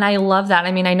 No, and I love that.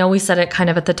 I mean, I know we said it kind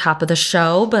of at the top of the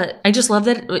show, but I just love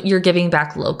that you're giving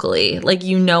back locally. Like,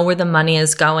 you know where the money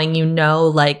is going, you know,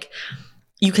 like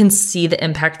you can see the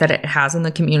impact that it has in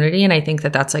the community. And I think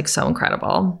that that's like so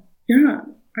incredible. Yeah.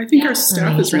 I think our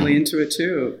staff is really into it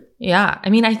too. Yeah. I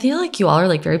mean, I feel like you all are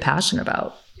like very passionate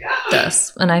about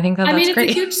this. And I think that that's great.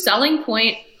 It's a huge selling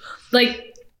point. Like,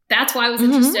 that's why I was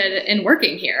interested in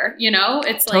working here. You know,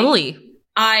 it's like, totally.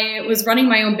 I was running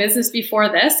my own business before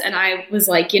this, and I was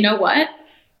like, you know what?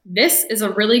 This is a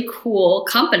really cool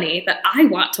company that I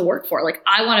want to work for. Like,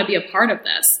 I want to be a part of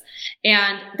this.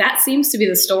 And that seems to be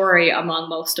the story among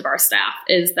most of our staff,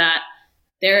 is that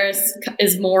there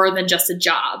is more than just a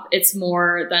job. It's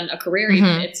more than a career.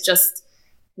 Even. It's just,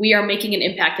 we are making an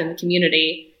impact in the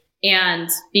community. And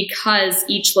because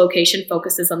each location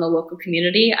focuses on the local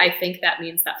community, I think that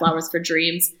means that Flowers for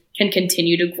Dreams can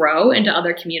continue to grow into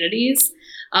other communities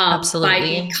Absolutely.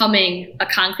 by becoming a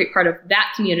concrete part of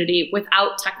that community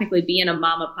without technically being a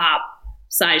mom and pop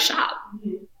size shop.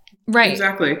 Right.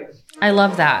 Exactly. I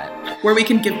love that. Where we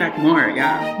can give back more.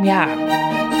 Yeah.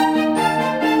 Yeah.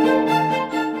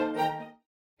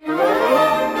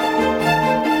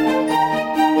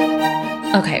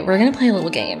 Okay, we're going to play a little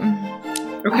game.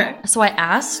 Okay. So I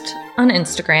asked on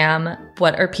Instagram,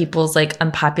 what are people's like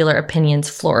unpopular opinions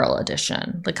floral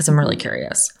edition? Like, cause I'm really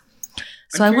curious.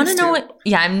 So I want to know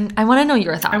I want to know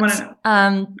your thoughts. I want to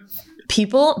know.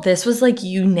 People, this was like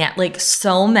like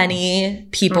so many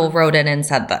people wrote in and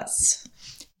said this.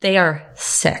 They are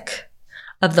sick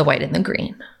of the white and the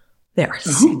green. They are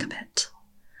sick of it.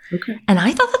 Okay. And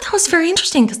I thought that was very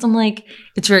interesting because I'm like,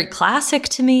 it's very classic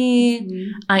to me.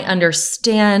 Mm-hmm. I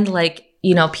understand, like,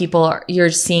 you know,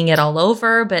 you're seeing it all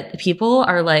over, but people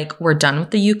are like, we're done with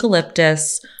the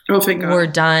eucalyptus. Oh, thank God. We're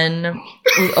done.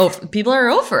 People are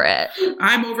over it.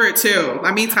 I'm over it too.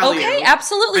 Let me tell you. Okay,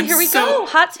 absolutely. Here we go.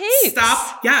 Hot takes.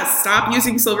 Stop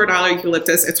using silver dollar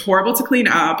eucalyptus. It's horrible to clean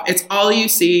up. It's all you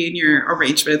see in your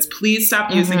arrangements. Please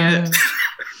stop using it.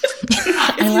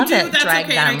 I love it. That's Drag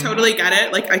okay. them. I totally get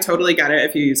it. Like, I totally get it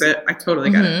if you use it. I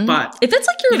totally get it. But if it's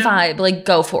like your vibe, like,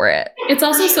 go for it. It's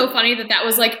also so funny that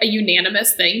was like a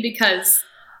unanimous thing because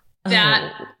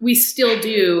that we still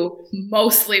do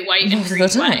mostly white and green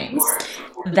weddings.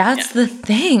 That's the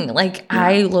thing. Like,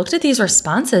 I looked at these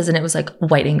responses and it was like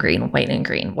white and green, white and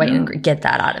green, white and green. Get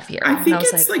that out of here. I think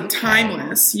was it's like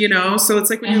timeless, you know? So it's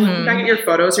like when you're looking back at your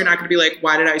photos, you're not going to be like,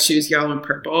 why did I choose yellow and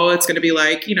purple? It's going to be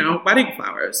like, you know, wedding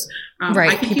flowers.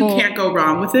 Right. I think you can't go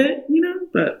wrong with it, you know?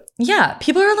 But yeah,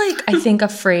 people are like, I think,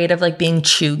 afraid of like being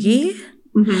chuggy.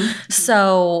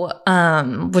 So,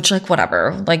 which, like,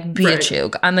 whatever, like, be a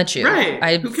chug. I'm a chug. Right.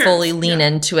 I fully lean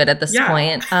into it at this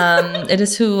point. It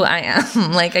is who I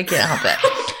am. Like, I can't help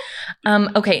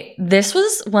it. Okay, this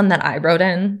was one that I wrote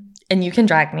in, and you can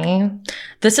drag me.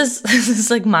 This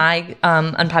is like my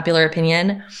unpopular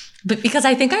opinion, but because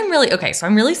I think I'm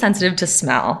really sensitive to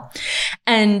smell,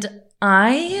 and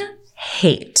I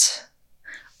hate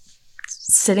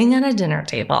sitting at a dinner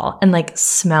table and like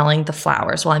smelling the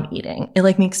flowers while I'm eating. It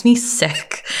like makes me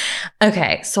sick.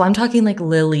 Okay, so I'm talking like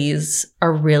lilies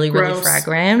are really, really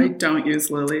fragrant. I don't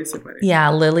use lilies.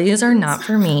 Yeah, lilies are not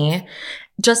for me.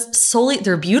 Just solely,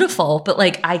 they're beautiful, but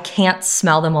like I can't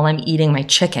smell them while I'm eating my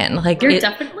chicken. Like you're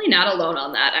definitely not alone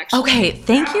on that, actually. Okay,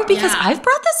 thank you, because I've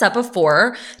brought this up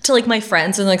before to like my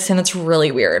friends and like saying it's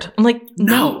really weird. I'm like,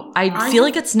 no, I feel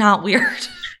like it's not weird.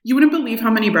 You wouldn't believe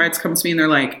how many brides come to me and they're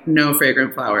like, no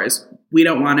fragrant flowers. We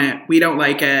don't want it. We don't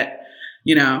like it.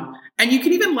 You know, and you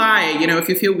can even lie, you know, if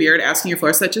you feel weird asking your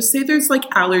florist, just say there's like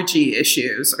allergy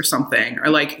issues or something, or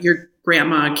like your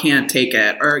grandma can't take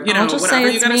it, or, you know,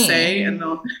 whatever you gotta say, and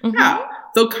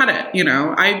they'll cut it. You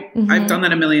know, I've done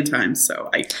that a million times, so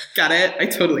I got it. I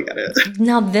totally get it.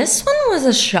 Now, this one was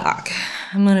a shock.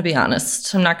 I'm going to be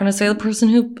honest. I'm not going to say the person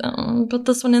who put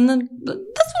this one in but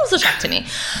this one was a shock to me.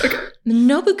 Okay.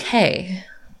 No bouquet.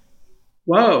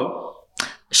 Whoa.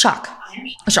 Shock.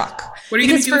 A shock. What are you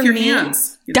going to do with your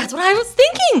hands? That's what I was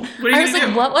thinking. I was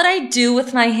like, what would I do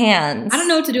with my hands? I don't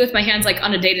know what to do with my hands, like,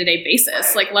 on a day-to-day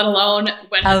basis, like, let alone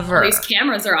when all these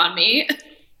cameras are on me.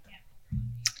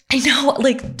 I know,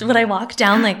 like, when I walk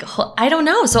down, like, I don't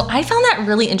know. So I found that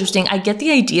really interesting. I get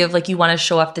the idea of, like, you want to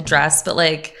show off the dress, but,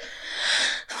 like,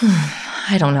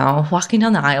 I don't know. Walking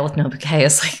down the aisle with no bouquet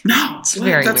is, like, it's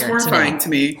very that's weird horrifying to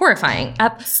me. Horrifying.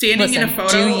 Standing in a photo.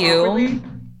 Do you? Awkwardly?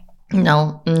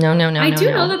 No. I do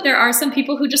know that there are some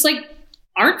people who just, like,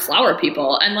 aren't flower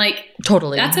people, and, like,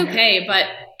 totally, that's okay. But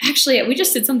actually, we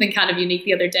just did something kind of unique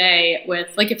the other day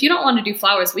with, like, if you don't want to do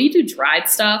flowers, we do dried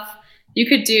stuff. You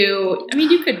could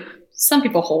some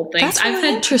people hold things. That's really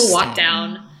I've had people walk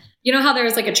down. You know how there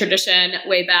was like a tradition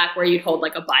way back where you'd hold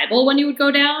like a Bible when you would go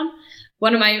down?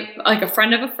 One of my, like, a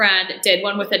friend of a friend did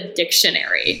one with a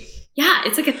dictionary. Yeah,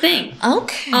 it's like a thing.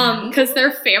 Okay. Because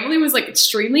their family was like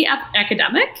extremely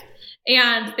academic.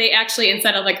 And they actually,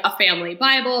 instead of like a family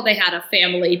Bible, they had a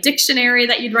family dictionary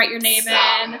that you'd write your name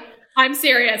in. I'm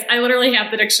serious. I literally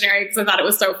have the dictionary because I thought it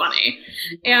was so funny.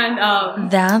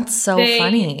 And that's so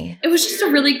funny. It was just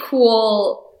a really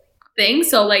cool thing.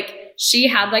 So, like, she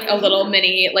had like a little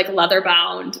mini, like, leather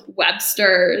bound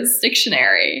Webster's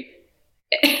dictionary.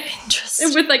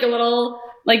 Interesting. With like a little,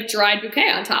 like, dried bouquet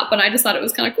on top. And I just thought it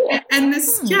was kind of cool. And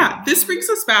this brings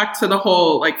us back to the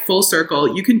whole, like, full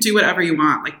circle. You can do whatever you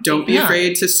want. Like, don't be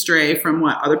afraid to stray from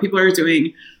what other people are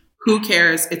doing. Who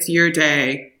cares? It's your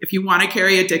day. If you want to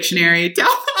carry a dictionary down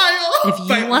the aisle. If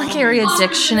you want to carry a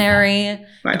dictionary,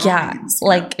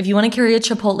 like, if you want to carry a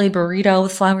Chipotle burrito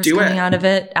with flowers coming out of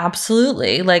it,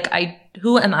 absolutely. Like,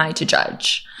 who am I to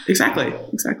judge? Exactly.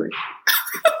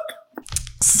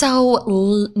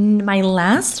 So my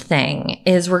last thing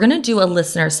is we're going to do a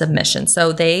listener submission.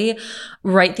 So they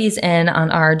write these in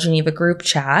on our Geneva group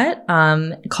chat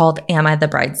called Am I the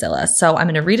Bridezilla? So I'm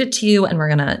going to read it to you and we're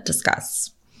going to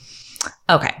discuss.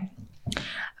 Okay.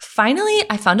 Finally,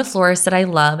 I found a florist that I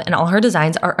love and all her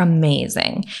designs are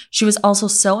amazing. She was also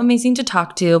so amazing to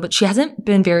talk to, but she hasn't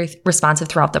been very responsive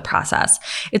throughout the process.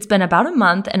 It's been about a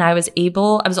month and I was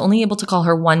only able to call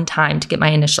her one time to get my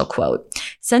initial quote.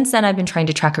 Since then, I've been trying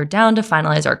to track her down to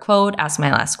finalize our quote, ask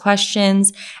my last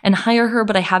questions, and hire her,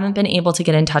 but I haven't been able to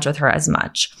get in touch with her as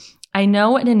much. I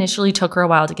know it initially took her a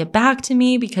while to get back to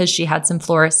me because she had some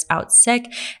florists out sick,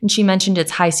 and she mentioned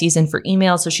it's high season for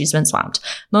emails, so she's been swamped.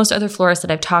 Most other florists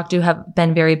that I've talked to have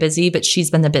been very busy, but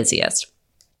she's been the busiest.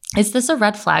 Is this a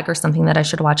red flag or something that I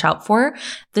should watch out for?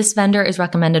 This vendor is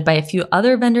recommended by a few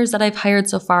other vendors that I've hired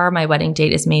so far. My wedding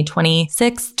date is May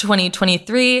 26,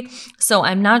 2023. So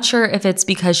I'm not sure if it's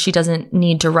because she doesn't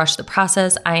need to rush the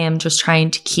process. I am just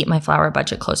trying to keep my flower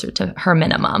budget closer to her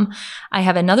minimum. I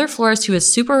have another florist who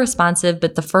is super responsive,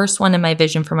 but the first one in my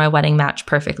vision for my wedding matched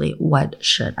perfectly. What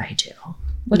should I do?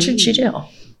 What should she do?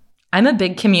 I'm a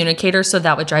big communicator, so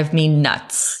that would drive me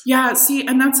nuts. Yeah, see,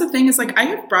 and that's the thing is like I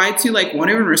have brides who like won't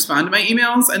even respond to my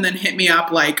emails and then hit me up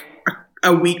like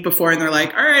a week before and they're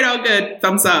like, all right, all good,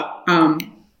 thumbs up.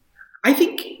 I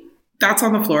think that's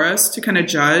on the florist to kind of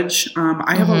judge.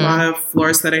 I have a lot of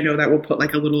florists that I know that will put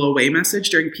like a little away message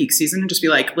during peak season and just be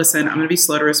like, listen, I'm going to be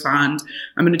slow to respond.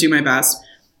 I'm going to do my best.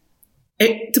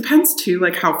 It depends too,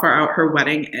 like how far out her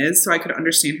wedding is. So I could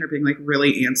understand her being like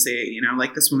really antsy, you know,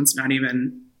 like this woman's not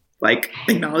even like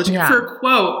acknowledging for a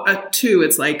quote, a 2,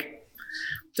 it's like,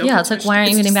 it's like, why aren't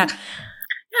you getting back?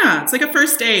 Yeah, it's like a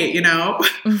first date, you know,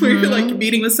 where you're like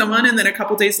meeting with someone and then a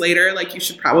couple days later, like you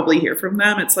should probably hear from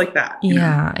them. It's like that. You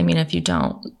know? I mean, if you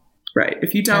don't. Right.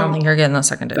 If you don't. I don't think you're getting the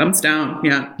second date. Thumbs down.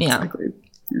 Yeah. Exactly.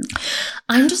 Yeah.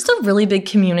 I'm just a really big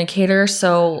communicator.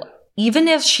 So even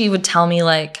if she would tell me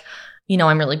like, you know,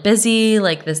 I'm really busy,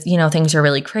 like this, you know, things are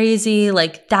really crazy.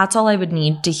 Like that's all I would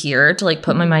need to hear to like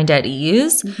put my mind at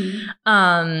ease.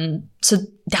 So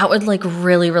that would like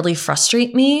really, really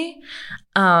frustrate me.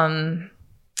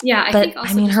 Yeah, I think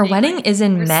also I mean, her wedding like, is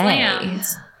in May. Slammed,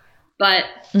 but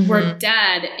we're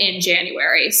dead in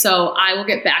January. So I will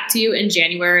get back to you in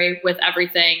January with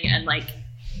everything. And like,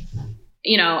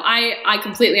 you know, I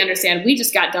completely understand. We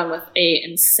just got done with a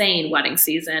insane wedding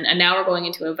season and now we're going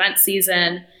into event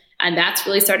season. And that's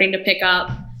really starting to pick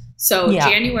up. So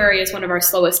January is one of our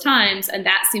slowest times. And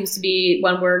that seems to be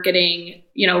when we're getting,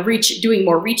 you know, doing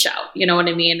more reach out, you know what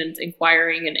I mean? And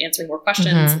inquiring and answering more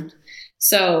questions. And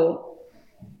so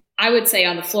I would say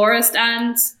on the florist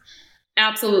end,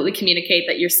 absolutely communicate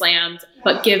that you're slammed,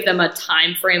 but give them a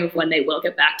time frame of when they will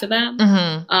get back to them.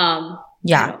 I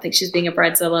don't think she's being a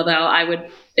bridezilla though. I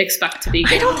would expect to be.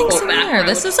 I don't think so either.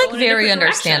 This is like very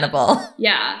understandable.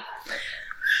 Yeah.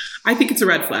 I think it's a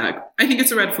red flag.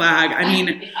 I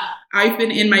mean, I've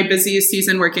been in my busiest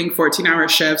season working 14-hour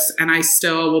shifts and I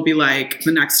still will be like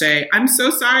the next day, I'm so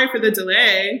sorry for the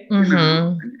delay. You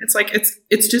know? It's like,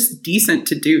 it's just decent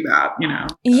to do that, you know?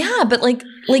 Yeah. But like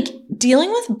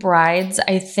dealing with brides,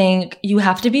 I think you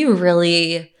have to be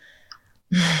really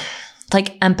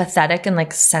like empathetic and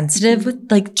like sensitive with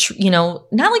like, you know,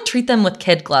 not like treat them with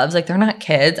kid gloves. Like they're not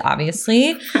kids,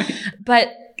 obviously,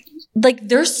 but like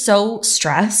they're so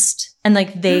stressed and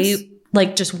like they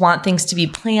like just want things to be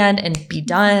planned and be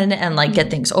done and like get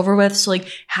things over with. So like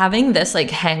having this like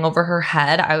hang over her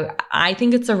head, I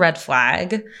think it's a red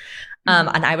flag.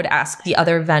 And I would ask the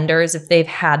other vendors if they've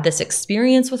had this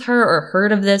experience with her or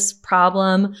heard of this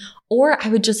problem, or I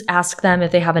would just ask them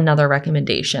if they have another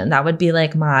recommendation. That would be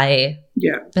like my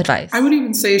advice. I would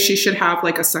even say she should have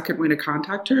like a second way to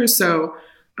contact her. So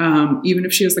even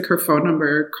if she has like her phone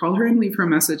number, call her and leave her a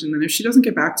message. And then if she doesn't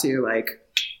get back to you, like,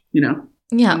 you know.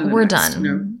 We're done.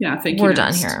 You know, thank you. We're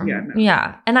done here.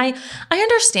 Yeah. And I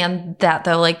understand that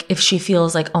though, like if she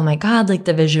feels like, oh my God, like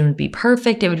the vision would be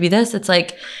perfect. It would be this. It's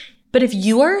like, but if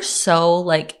you are so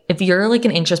like, if you're like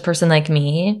an anxious person like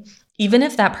me, even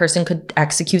if that person could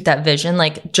execute that vision,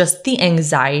 like just the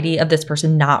anxiety of this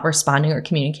person not responding or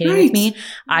communicating with me,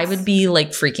 I would be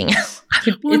like freaking out.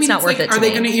 It's not worth it to me. Are they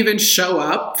going to even show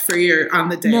up for your on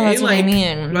the day? No, that's what I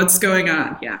mean. What's going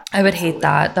on? Yeah. I would hate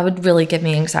that. That would really give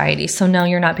me anxiety. So no,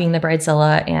 you're not being the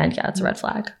bridezilla, and it's a red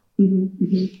flag.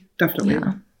 Definitely.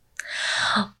 Yeah.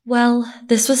 Well,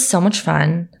 this was so much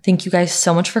fun. Thank you guys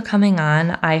so much for coming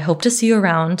on. I hope to see you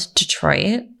around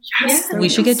Detroit. Yes. We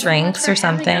should get drinks or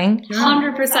something.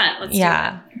 100%. Let's do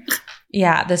it.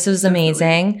 Yeah, this was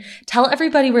amazing. Tell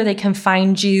everybody where they can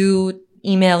find you,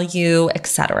 email you,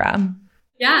 etc.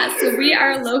 Yeah, so we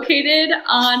are located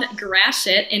on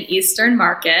Gratiot in Eastern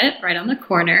Market, right on the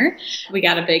corner. We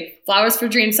got a big Flowers for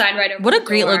Dreams sign right over What the a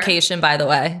great door. location, by the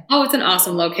way. Oh, it's an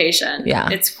awesome location. Yeah.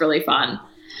 It's really fun.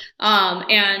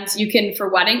 And you can, for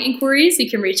wedding inquiries, you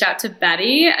can reach out to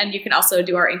Betty, and you can also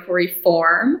do our inquiry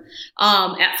form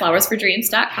at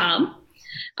flowersfordreams.com.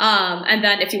 And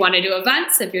then if you want to do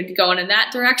events, if you're going in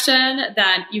that direction,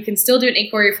 then you can still do an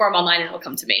inquiry form online and it'll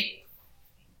come to me.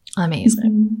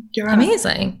 Amazing. Yeah.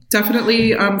 Amazing.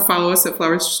 Definitely follow us at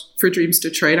Flowers for Dreams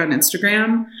Detroit on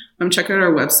Instagram. check out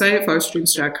our website,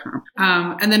 flowersdreams.com.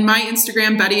 And then my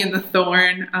Instagram, Betty and the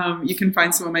Thorn. You can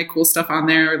find some of my cool stuff on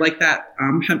there, like that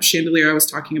hemp chandelier I was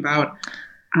talking about.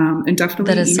 And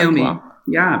definitely email me. Cool.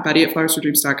 Yeah, Betty at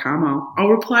flowersdreams.com. I'll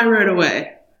reply right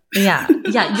away. Yeah,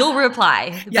 you'll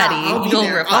reply, yeah, Betty. You'll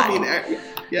reply. I'll be there.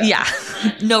 Yeah.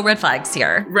 No red flags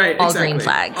here. Right. All exactly. green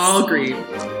flags. All green.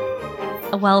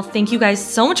 Well, thank you guys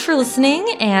so much for listening,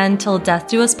 and till death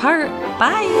do us part.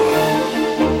 Bye.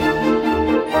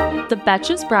 The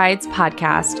Betches Brides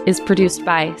podcast is produced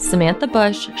by Samantha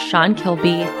Bush, Sean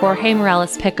Kilby, Jorge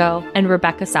Morales-Pico, and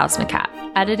Rebecca Saus-McCat.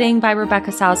 Editing by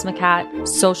Rebecca Saus-McCat.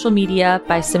 Social media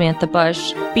by Samantha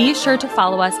Bush. Be sure to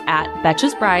follow us at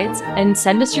Betches Brides and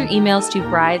send us your emails to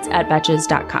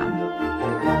brides@betches.com.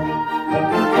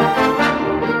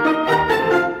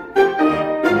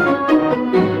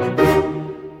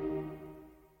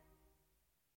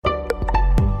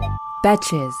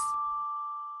 Betches.